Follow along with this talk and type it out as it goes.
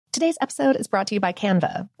Today's episode is brought to you by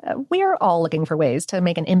Canva. We're all looking for ways to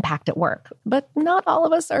make an impact at work, but not all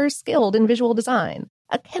of us are skilled in visual design.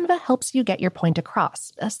 Canva helps you get your point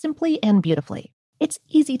across, simply and beautifully. It's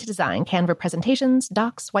easy to design Canva presentations,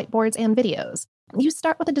 docs, whiteboards, and videos. You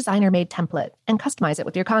start with a designer-made template and customize it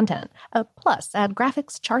with your content. Plus, add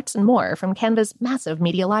graphics, charts, and more from Canva's massive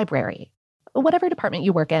media library. Whatever department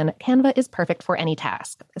you work in, Canva is perfect for any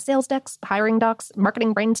task. Sales decks, hiring docs,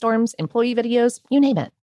 marketing brainstorms, employee videos, you name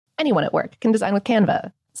it. Anyone at work can design with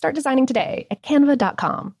Canva. Start designing today at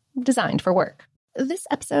canva.com. Designed for work. This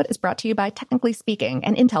episode is brought to you by Technically Speaking,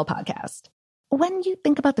 an Intel podcast. When you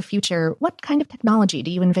think about the future, what kind of technology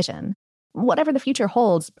do you envision? Whatever the future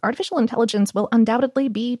holds, artificial intelligence will undoubtedly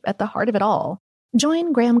be at the heart of it all.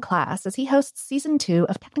 Join Graham Class as he hosts Season 2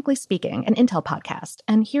 of Technically Speaking, an Intel podcast,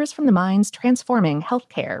 and hears from the minds transforming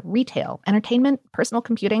healthcare, retail, entertainment, personal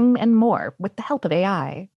computing, and more with the help of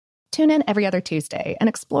AI. Tune in every other Tuesday and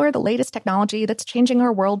explore the latest technology that's changing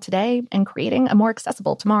our world today and creating a more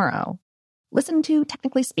accessible tomorrow. Listen to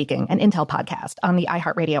Technically Speaking, an Intel podcast on the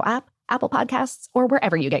iHeartRadio app, Apple Podcasts, or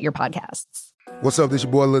wherever you get your podcasts. What's up, this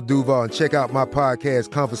your boy Lil Duval, and check out my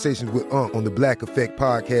podcast, Conversations with Unc, on the Black Effect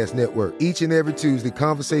Podcast Network. Each and every Tuesday,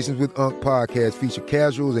 Conversations with Unc podcast feature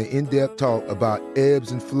casual and in-depth talk about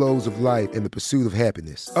ebbs and flows of life and the pursuit of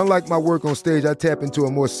happiness. Unlike my work on stage, I tap into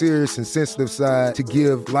a more serious and sensitive side to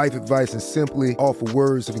give life advice and simply offer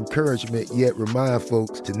words of encouragement, yet remind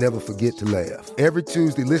folks to never forget to laugh. Every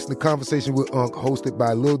Tuesday, listen to Conversation with Unc, hosted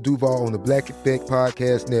by Lil Duval on the Black Effect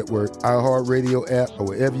Podcast Network, iHeartRadio app, or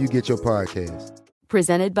wherever you get your podcasts.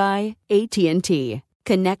 Presented by AT&T.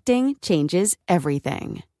 Connecting changes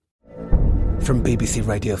everything. From BBC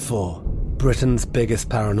Radio 4, Britain's biggest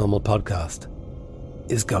paranormal podcast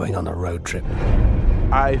is going on a road trip.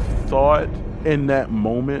 I thought in that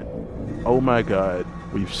moment, oh my God,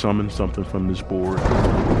 we've summoned something from this board.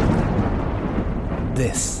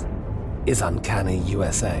 This is Uncanny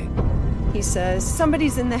USA. He says,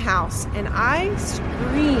 somebody's in the house, and I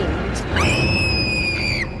screamed.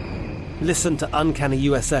 Listen to Uncanny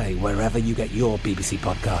USA wherever you get your BBC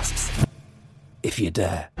podcasts, if you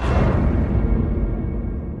dare.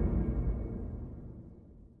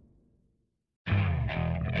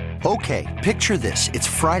 Okay, picture this. It's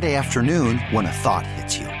Friday afternoon when a thought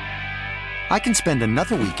hits you. I can spend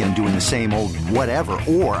another weekend doing the same old whatever,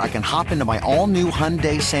 or I can hop into my all-new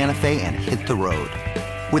Hyundai Santa Fe and hit the road.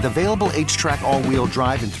 With available H-Track all-wheel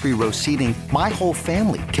drive and 3-row seating, my whole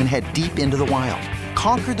family can head deep into the wild.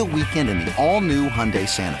 Conquer the weekend in the all-new Hyundai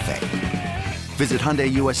Santa Fe. Visit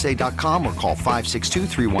HyundaiUSA.com or call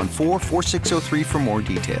 562-314-4603 for more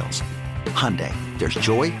details. Hyundai, there's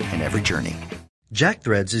joy in every journey.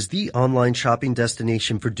 JackThreads is the online shopping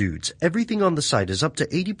destination for dudes. Everything on the site is up to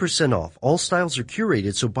 80% off. All styles are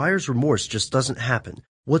curated so buyer's remorse just doesn't happen.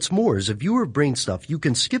 What's more is if you are Brainstuff, you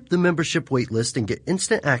can skip the membership waitlist and get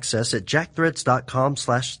instant access at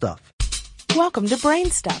jackthreads.com/stuff. Welcome to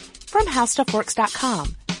Brainstuff from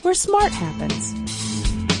HowStuffWorks.com, where smart happens.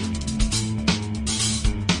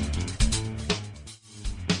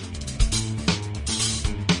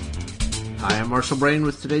 Hi, I'm Marshall Brain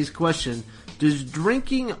with today's question. Does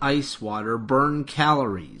drinking ice water burn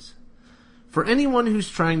calories? For anyone who's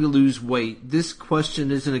trying to lose weight, this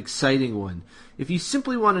question is an exciting one. If you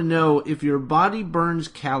simply want to know if your body burns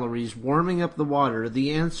calories warming up the water,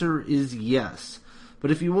 the answer is yes.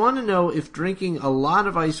 But if you want to know if drinking a lot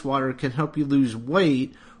of ice water can help you lose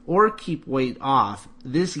weight or keep weight off,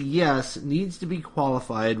 this yes needs to be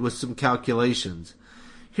qualified with some calculations.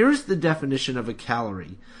 Here's the definition of a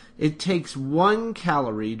calorie. It takes 1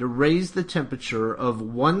 calorie to raise the temperature of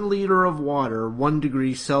 1 liter of water 1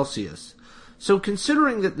 degree Celsius. So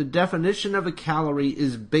considering that the definition of a calorie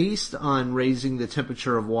is based on raising the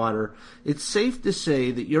temperature of water, it's safe to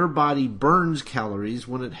say that your body burns calories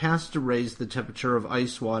when it has to raise the temperature of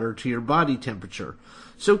ice water to your body temperature.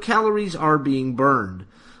 So calories are being burned.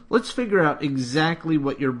 Let's figure out exactly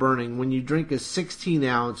what you're burning when you drink a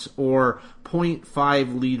 16-ounce or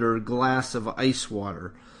 0.5 liter glass of ice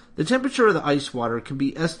water. The temperature of the ice water can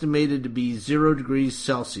be estimated to be 0 degrees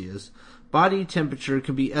Celsius. Body temperature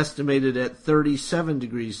can be estimated at 37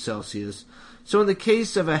 degrees Celsius. So in the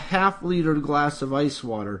case of a half-liter glass of ice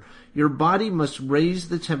water, your body must raise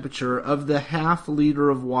the temperature of the half-liter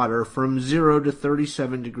of water from 0 to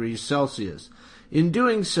 37 degrees Celsius. In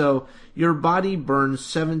doing so, your body burns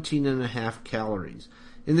 17.5 calories.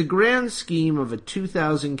 In the grand scheme of a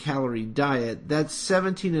 2,000-calorie diet, that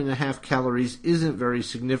 17.5 calories isn't very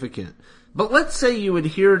significant. But let's say you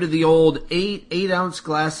adhere to the old 8-ounce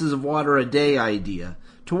glasses of water a day idea.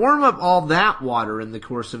 To warm up all that water in the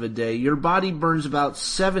course of a day, your body burns about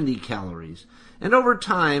 70 calories. and over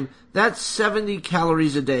time, that 70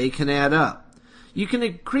 calories a day can add up. You can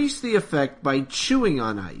increase the effect by chewing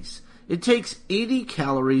on ice. It takes 80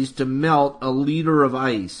 calories to melt a liter of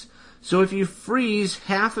ice. So if you freeze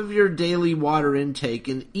half of your daily water intake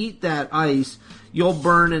and eat that ice, you'll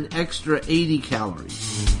burn an extra 80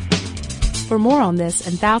 calories. For more on this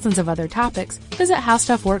and thousands of other topics, visit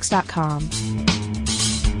HowStuffWorks.com.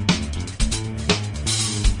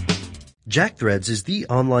 Jack Threads is the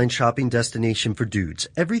online shopping destination for dudes.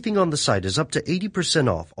 Everything on the site is up to 80%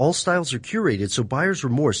 off. All styles are curated so buyer's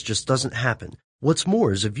remorse just doesn't happen. What's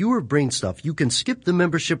more, as a viewer of Brain Stuff, you can skip the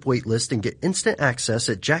membership waitlist and get instant access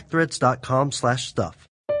at jackthreads.com/stuff.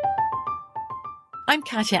 I'm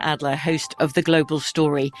Katya Adler, host of The Global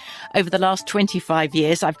Story. Over the last 25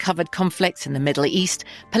 years, I've covered conflicts in the Middle East,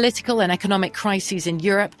 political and economic crises in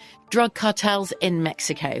Europe, drug cartels in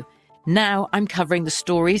Mexico. Now I'm covering the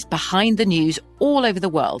stories behind the news all over the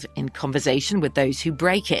world in conversation with those who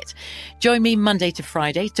break it. Join me Monday to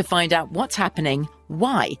Friday to find out what's happening,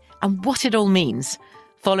 why, and what it all means.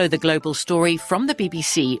 Follow The Global Story from the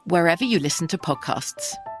BBC wherever you listen to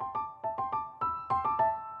podcasts.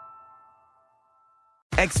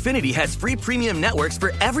 Xfinity has free premium networks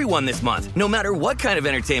for everyone this month, no matter what kind of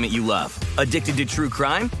entertainment you love. Addicted to true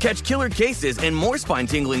crime? Catch killer cases and more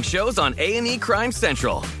spine-tingling shows on A&E Crime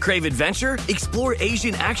Central. Crave adventure? Explore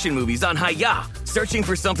Asian action movies on Hi-Ya. Searching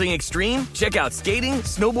for something extreme? Check out skating,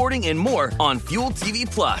 snowboarding, and more on Fuel TV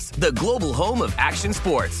Plus, the global home of action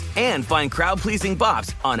sports. And find crowd-pleasing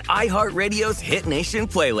bops on iHeartRadio's Hit Nation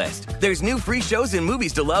playlist. There's new free shows and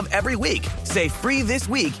movies to love every week. Say free this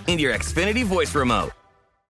week in your Xfinity voice remote.